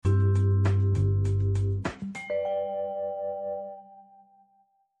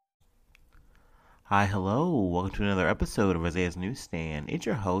Hi, hello. Welcome to another episode of Isaiah's Newsstand. It's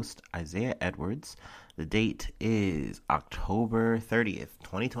your host, Isaiah Edwards. The date is October 30th,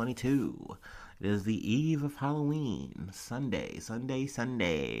 2022. It is the eve of Halloween. Sunday. Spooky,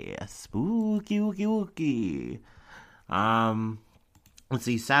 wookie, wookie. Um, let's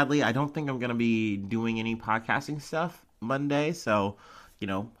see. Sadly, I don't think I'm going to be doing any podcasting stuff Monday. So,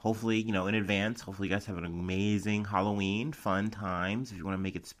 hopefully, in advance, hopefully you guys have an amazing Halloween, fun times. If you want to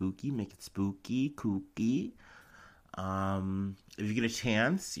make it spooky, kooky. If you get a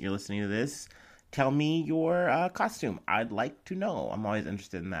chance, you're listening to this, tell me your costume. I'd like to know. I'm always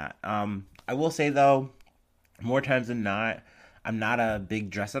interested in that. I will say, though, more times than not, I'm not a big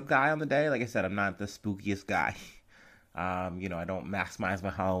dress up guy on the day. Like I said, I'm not the spookiest guy. I don't maximize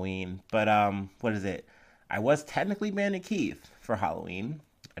my Halloween. But what is it? I was technically Bandit Keith for Halloween.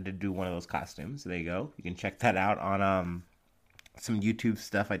 I did do one of those costumes. There you go. You can check that out on some YouTube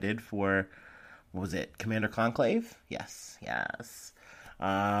stuff I did for, what was it, Commander Conclave? Yes. Check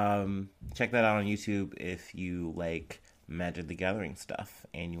that out on YouTube if you like Magic the Gathering stuff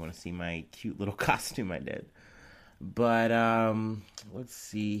and you want to see my cute little costume I did. But let's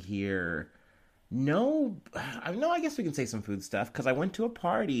see here. No, I guess we can say some food stuff because I went to a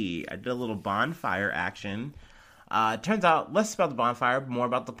party. I did a little bonfire action. Turns out less about the bonfire, more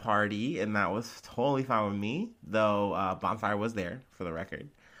about the party, and that was totally fine with me. Though bonfire was there for the record.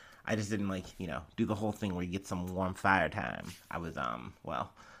 I just didn't do the whole thing where you get some warm fire time. I was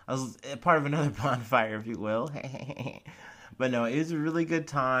a part of another bonfire, if you will. But no, it was a really good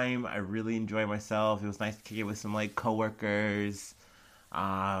time. I really enjoyed myself. It was nice to kick it with some coworkers.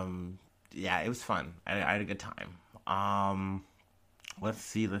 Yeah, it was fun. I had a good time. Let's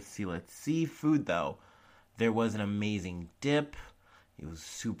see. Food though. There was an amazing dip. It was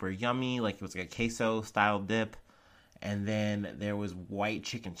super yummy. It was like a queso style dip. And then there was white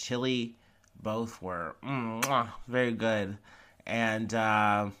chicken chili. Both were very good. And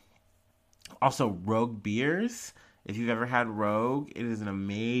also Rogue beers. If you've ever had Rogue, it is an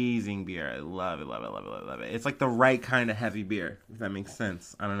amazing beer. I love it. It's like the right kind of heavy beer, if that makes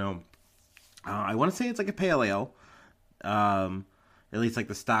sense. I don't know. I want to say it's like a pale ale. At least like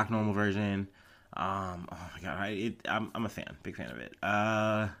the stock normal version. Oh my god, I'm a fan, big fan of it.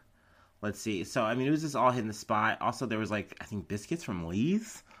 Let's see. So it was just all hitting the spot. Also, there was I think biscuits from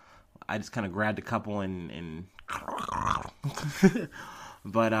Lee's. I just kind of grabbed a couple and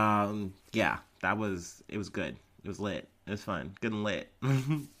but yeah, it was good. It was lit. It was fun. Good and lit. We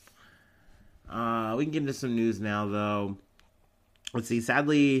can get into some news now though. Let's see.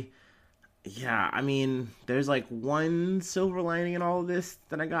 Sadly, yeah, there's one silver lining in all of this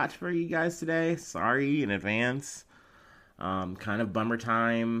that I got for you guys today. Sorry in advance. Kind of bummer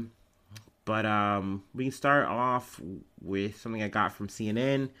time. But we can start off with something I got from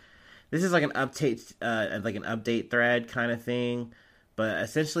CNN. This is an update thread kind of thing. But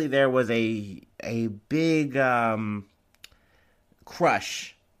essentially there was a big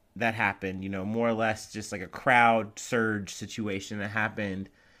crush that happened, more or less just like a crowd surge situation that happened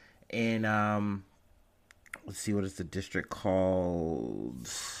in let's see, what is the district called?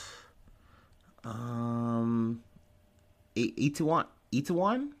 Itaewon.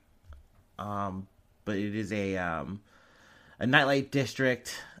 But it is a nightlife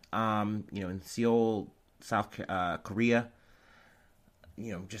district, in Seoul, South Korea.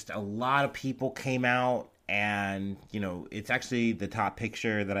 Just a lot of people came out, and it's actually the top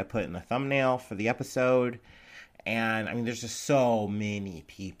picture that I put in the thumbnail for the episode. And there's just so many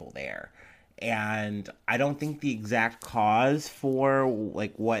people there, and I don't think the exact cause for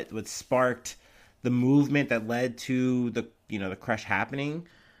what sparked the movement that led to the the crush happening.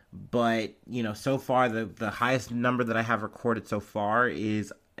 But so far the highest number that I have recorded so far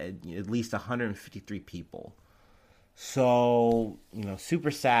is at least 153 people. So super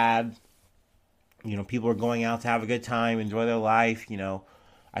sad. People are going out to have a good time, enjoy their life.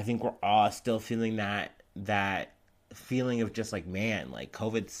 I think we're all still feeling that feeling of just man,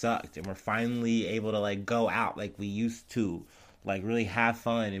 COVID sucked, and we're finally able to go out like we used to, really have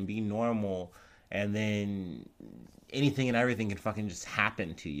fun and be normal. And then anything and everything can fucking just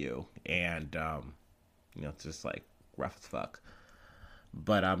happen to you, and it's just rough as fuck.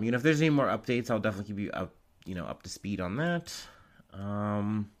 But if there's any more updates, I'll definitely keep you up to speed on that.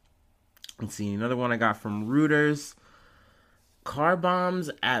 Let's see, another one I got from Reuters. Car bombs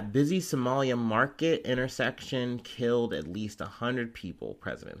at busy Somalia market intersection killed at least 100 people,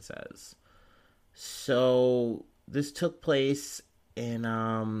 president says. So this took place in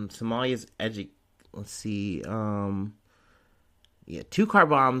Somalia's two car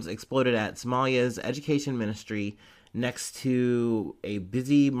bombs exploded at Somalia's education ministry next to a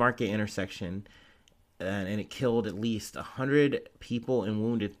busy market intersection and it killed at least 100 people and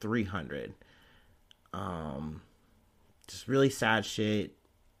wounded 300. Just really sad shit.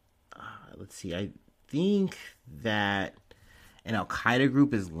 Let's see. I think that an Al Qaeda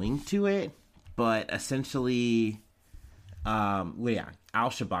group is linked to it, but essentially, Al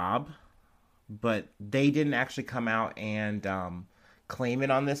Shabaab, but they didn't actually come out and claim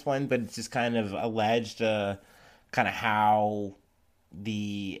it on this one, but it's just kind of alleged kind of how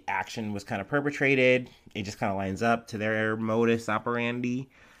the action was kind of perpetrated. It just kind of lines up to their modus operandi.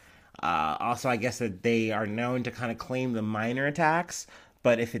 Also, I guess that they are known to kind of claim the minor attacks,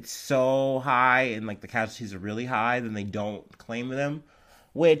 but if it's so high and like the casualties are really high, then they don't claim them,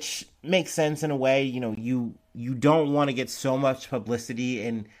 which makes sense in a way. You know, you don't want to get so much publicity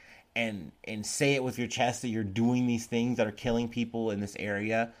and say it with your chest that you're doing these things that are killing people in this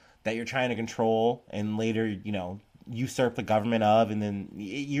area that you're trying to control, and later, you know, usurp the government of, and then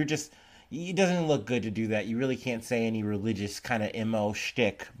you're just, it doesn't look good to do that. You really can't say any religious kind of MO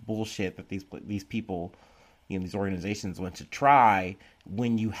shtick bullshit that these people, you know, these organizations want to try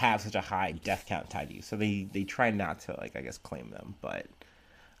when you have such a high death count tied to you. So they try not to, like, I guess, claim them, but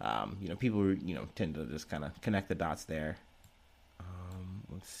you know, people, you know, tend to just kind of connect the dots there.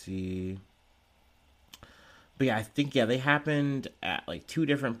 Let's see. But yeah, I think, yeah, they happened at like 2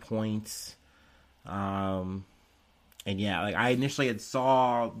 different points. And yeah, like I initially had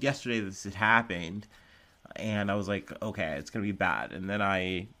saw yesterday this had happened, and I was like, okay, it's gonna be bad. And then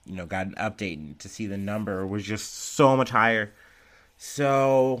I, you know, got an update to see the number was just so much higher.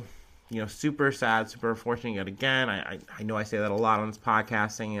 So, you know, super sad, super unfortunate yet again. I know I say that a lot on this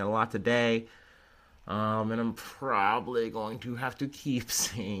podcast, saying it a lot today. And I'm probably going to have to keep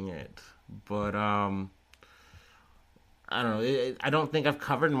saying it. But, I don't know. I don't think I've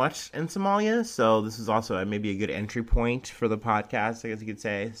covered much in Somalia, so this is also maybe a good entry point for the podcast, I guess you could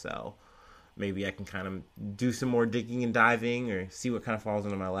say. So maybe I can kind of do some more digging and diving, or see what kind of falls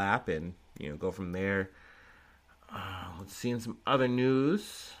into my lap, and, you know, go from there. Let's see, in some other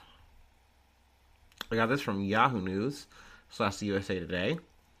news. I got this from Yahoo News / the USA Today.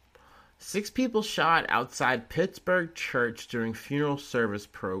 6 people shot outside Pittsburgh church during funeral service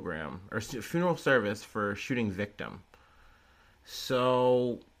for shooting victim.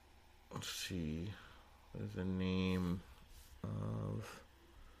 So, let's see. What is the name of?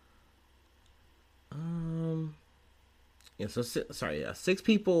 Yeah. So, 6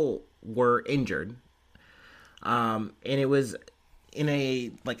 people were injured. And it was in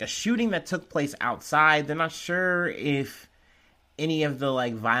a shooting that took place outside. They're not sure if any of the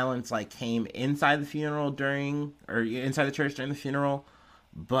violence came inside the funeral inside the church during the funeral,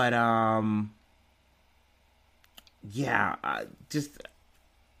 but yeah,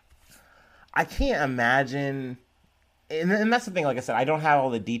 I can't imagine, and that's the thing. Like I said, I don't have all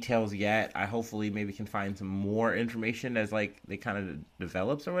the details yet. I hopefully maybe can find some more information as they kind of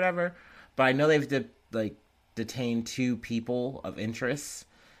develops or whatever. But I know they've detained 2 people of interest.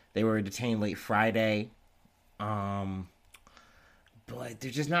 They were detained late Friday. But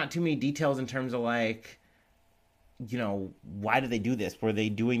there's just not too many details in terms of why did they do this? Were they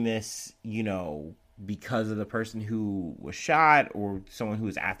doing this, because of the person who was shot or someone who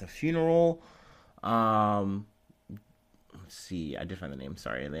was at the funeral? Let's see, I did find the name.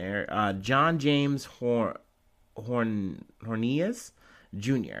 Sorry, there. John James Hornias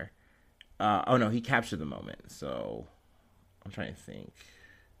Jr. Oh no, he captured the moment. So I'm trying to think.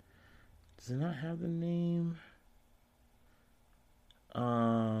 Does it not have the name?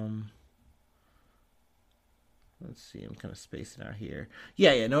 Let's see, I'm kind of spacing out here.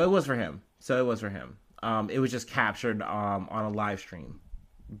 Yeah, no, it was for him. So it was for him. It was just captured on a live stream.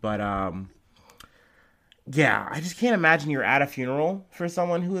 But yeah, I just can't imagine you're at a funeral for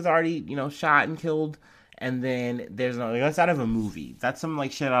someone who was already, shot and killed, and then there's that's out of a movie. That's some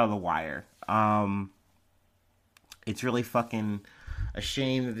shit out of The Wire. It's really fucking a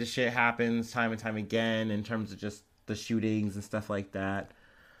shame that this shit happens time and time again in terms of just the shootings and stuff like that.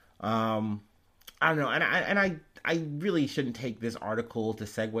 I don't know, and I really shouldn't take this article to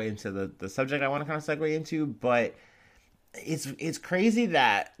segue into the subject I want to kind of segue into, but it's crazy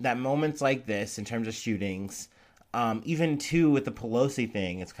that moments like this in terms of shootings, even too with the Pelosi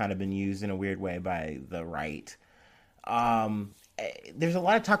thing, it's kind of been used in a weird way by the right. There's a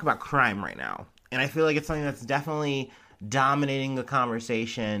lot of talk about crime right now, and I feel like it's something that's definitely dominating the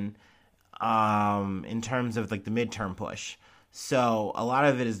conversation in terms of the midterm push. So a lot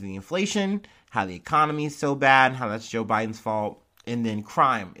of it is the inflation, how the economy is so bad, how that's Joe Biden's fault, and then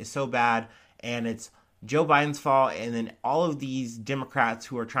crime is so bad, and it's Joe Biden's fault, and then all of these Democrats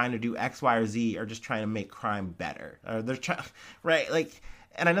who are trying to do X, Y, or Z are just trying to make crime better. They're trying, right?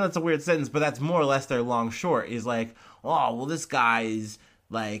 And I know that's a weird sentence, but that's more or less their long short is like, oh, well, this guy's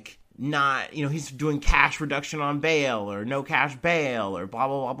like not, he's doing cash reduction on bail or no cash bail or blah,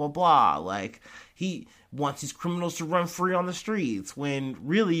 blah, blah, blah, blah. Like, he wants these criminals to run free on the streets when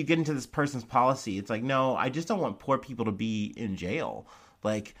really you get into this person's policy. It's like, no, I just don't want poor people to be in jail,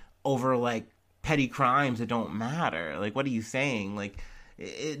 like, over, like, petty crimes that don't matter. Like, what are you saying? Like,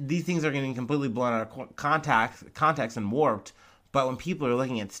 these things are getting completely blown out of context and warped. But when people are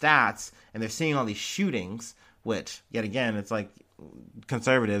looking at stats and they're seeing all these shootings, which, yet again, it's like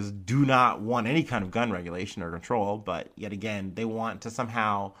conservatives do not want any kind of gun regulation or control, but yet again, they want to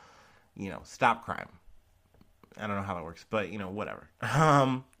somehow, stop crime. I don't know how that works, but, whatever.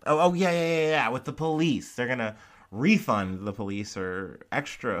 Yeah. With the police, they're going to refund the police or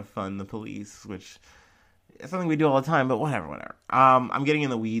extra fund the police, which is something we do all the time, but whatever. I'm getting in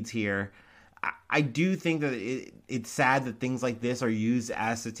the weeds here. I do think that it's sad that things like this are used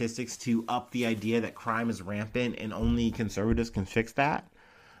as statistics to up the idea that crime is rampant and only conservatives can fix that.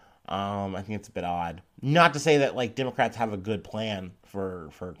 I think it's a bit odd. Not to say that, like, Democrats have a good plan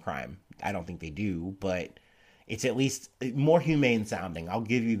for crime. I don't think they do, but it's at least more humane sounding. I'll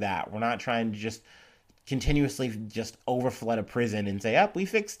give you that. We're not trying to just continuously just overflood a prison and say, we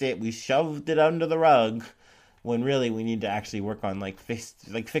fixed it. We shoved it under the rug. When really we need to actually work on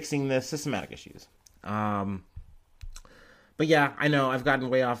fixing the systematic issues. But yeah, I know I've gotten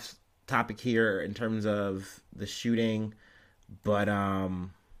way off topic here in terms of the shooting, but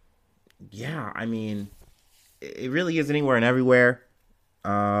yeah, I mean, it really is anywhere and everywhere.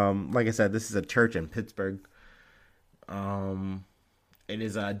 Like I said, this is a church in Pittsburgh. It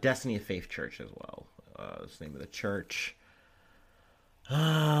is a Destiny of Faith church as well. That's the name of the church. But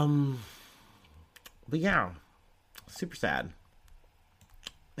yeah. Super sad.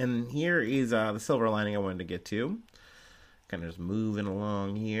 And here is the silver lining I wanted to get to. Kind of just moving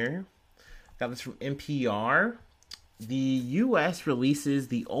along here. Got this from NPR. The U.S. releases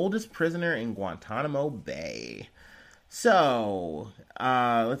the oldest prisoner in Guantanamo Bay. So,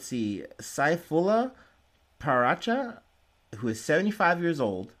 let's see. Saifullah Paracha, who is 75 years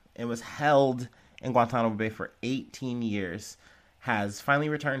old and was held in Guantanamo Bay for 18 years, has finally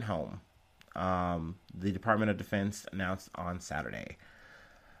returned home. The Department of Defense announced on Saturday.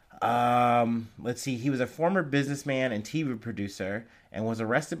 Let's see. He was a former businessman and TV producer and was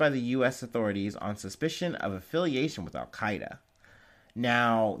arrested by the U.S. authorities on suspicion of affiliation with Al-Qaeda.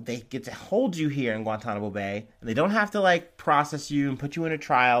 Now, they get to hold you here in Guantanamo Bay, and they don't have to, process you and put you in a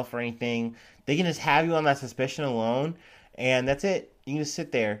trial for anything. They can just have you on that suspicion alone, and that's it. You can just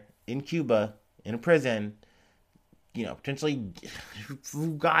sit there in Cuba, in a prison, potentially,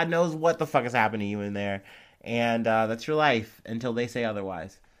 God knows what the fuck is happening to you in there. And that's your life until they say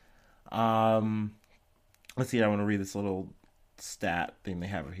otherwise. Let's see, I want to read this little stat thing they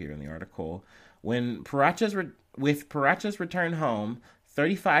have here in the article. With Paracha's return home,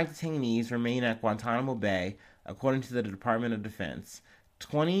 35 detainees remain at Guantanamo Bay, according to the Department of Defense.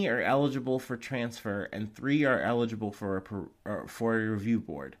 20 are eligible for transfer, and 3 are eligible for a review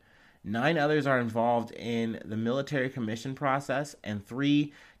board. 9 others are involved in the military commission process, and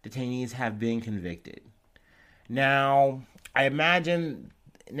 3 detainees have been convicted. Now, I imagine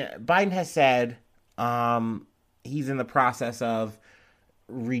Biden has said he's in the process of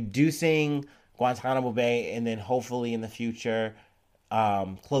reducing Guantanamo Bay and then hopefully in the future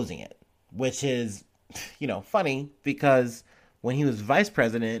closing it, which is, funny because when he was vice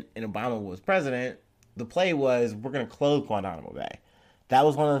president and Obama was president, the play was we're going to close Guantanamo Bay. That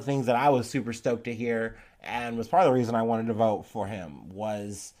was one of the things that I was super stoked to hear and was part of the reason I wanted to vote for him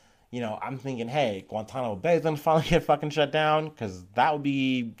was, I'm thinking, hey, Guantanamo Bay is going to finally get fucking shut down because that would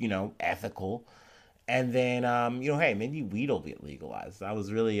be, ethical. And then, hey, maybe weed will get legalized. I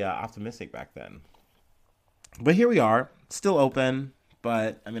was really optimistic back then. But here we are, still open.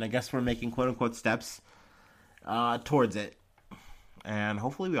 But, I guess we're making quote-unquote steps towards it. And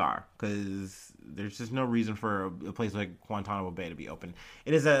hopefully we are, because there's just no reason for a place like Guantanamo Bay to be open.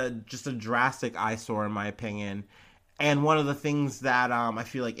 It is just a drastic eyesore, in my opinion. And one of the things that I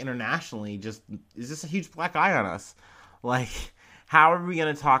feel like internationally is just a huge black eye on us. Like, how are we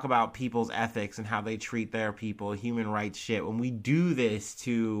going to talk about people's ethics and how they treat their people, human rights shit, when we do this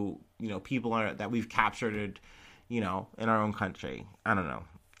to, people that we've captured, in our own country? I don't know.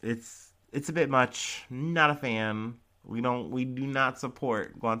 It's a bit much. Not a fan. We do not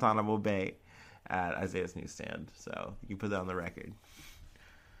support Guantanamo Bay at Isaiah's Newsstand. So you can put that on the record.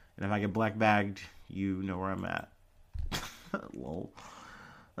 And if I get black bagged, you know where I'm at. Lol.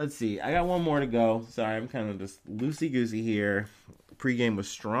 Let's see. I got one more to go. Sorry, I'm kind of just loosey-goosey here. Pre-game was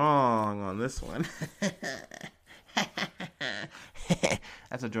strong on this one.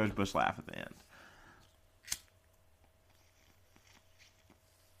 That's a George Bush laugh at the end.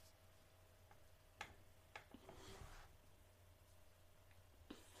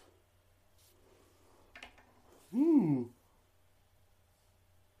 Oh,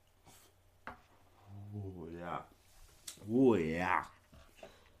 yeah. Oh, yeah.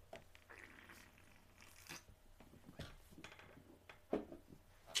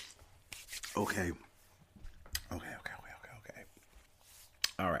 Okay.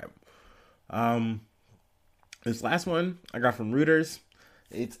 All right. This last one I got from Reuters.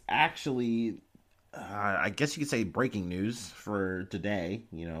 It's actually, I guess you could say breaking news for today,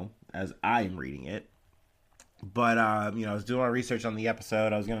 as I'm reading it. But, I was doing my research on the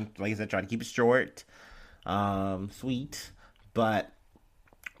episode. I was going to, like I said, try to keep it short, sweet. But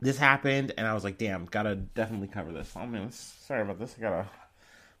this happened, and I was like, damn, gotta definitely cover this. Oh, man, sorry about this.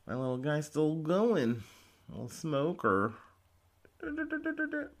 My little guy's still going. A little smoke or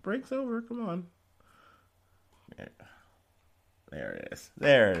breaks over. Come on. There it is.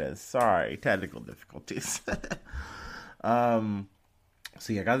 Sorry, technical difficulties.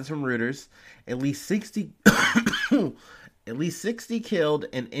 So yeah, I got this from Reuters. At least 60 killed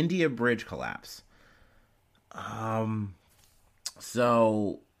in India bridge collapse.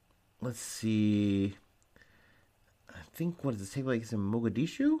 So let's see. I think what does it take place in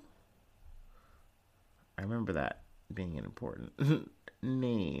Mogadishu? I remember that being an important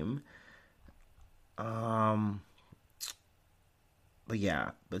name. But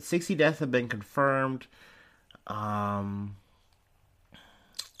yeah, 60 deaths have been confirmed.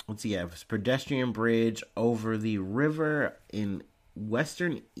 Let's see, yeah, it was pedestrian bridge over the river in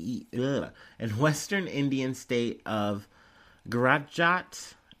western Indian state of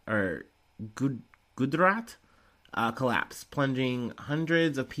Gujarat or Gujarat collapsed, plunging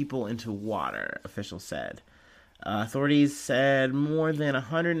hundreds of people into water, officials said. Authorities said more than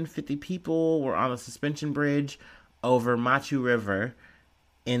 150 people were on the suspension bridge over Machu River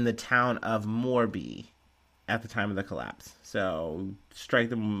in the town of Morbi at the time of the collapse. So, strike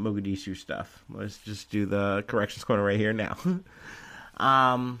the Mogadishu stuff. Let's just do the corrections corner right here now.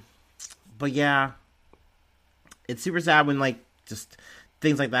 But yeah, it's super sad when just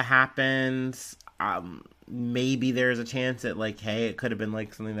things like that happens. Maybe there's a chance that hey, it could have been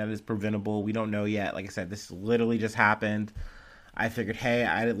something that is preventable. We don't know yet. Like I said, this literally just happened. I figured, hey,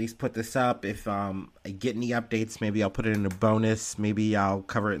 I'd at least put this up. If I get any updates, maybe I'll put it in a bonus. Maybe I'll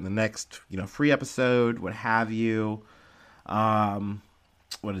cover it in the next, free episode, what have you.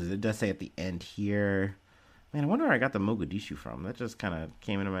 What is it? It does say at the end here. Man, I wonder where I got the Mogadishu from. That just kind of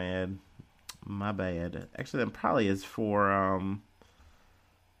came into my head. My bad. Actually, that probably is for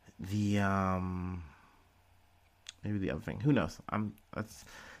maybe the other thing. Who knows? It's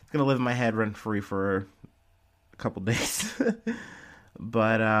gonna live in my head rent free for a couple days.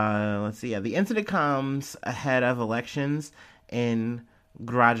 But let's see. Yeah, the incident comes ahead of elections in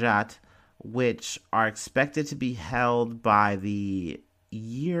Gujarat, which are expected to be held by the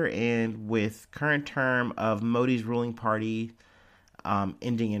year end, with current term of Modi's ruling party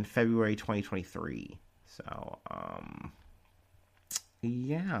ending in February 2023. So,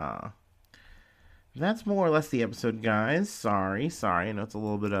 yeah. That's more or less the episode, guys. Sorry. I know it's a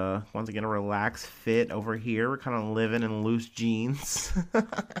little bit once again, a relaxed fit over here. We're kind of living in loose jeans.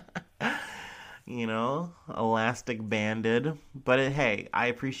 Elastic banded. But hey, I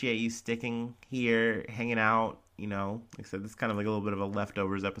appreciate you sticking here, hanging out. Like I said, this is kind of like a little bit of a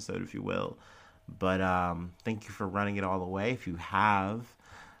leftovers episode, if you will. But thank you for running it all the way. If you have,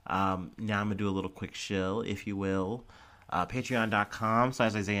 now I'm going to do a little quick shill, if you will.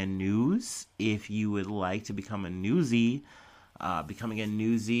 Patreon.com/Isaiah News. If you would like to become a newsie, becoming a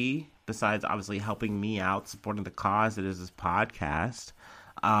newsie, besides obviously helping me out, supporting the cause that is this podcast,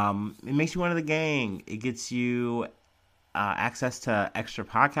 it makes you one of the gang. It gets you access to extra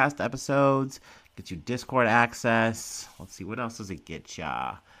podcast episodes, gets you Discord access. Let's see, what else does it get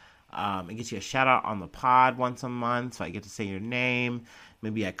ya? It gets you a shout out on the pod once a month, so I get to say your name.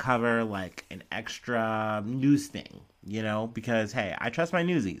 Maybe I cover an extra news thing, because hey, I trust my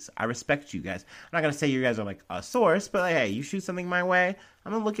newsies. I respect you guys. I'm not gonna say you guys are a source, but hey, you shoot something my way,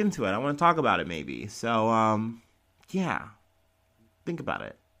 I'm gonna look into it. I want to talk about it maybe. So yeah, think about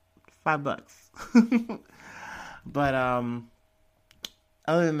it. $5. But other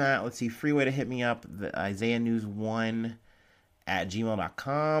than that, let's see. Free way to hit me up, the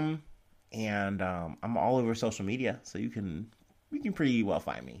IsaiahNews1@gmail.com, and I'm all over social media, so you can pretty well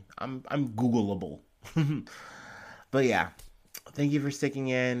find me. I'm Googleable. But yeah, thank you for sticking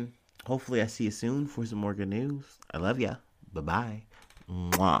in. Hopefully I see you soon for some more good news. I love ya. Bye-bye.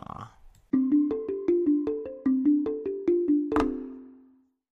 Mwah.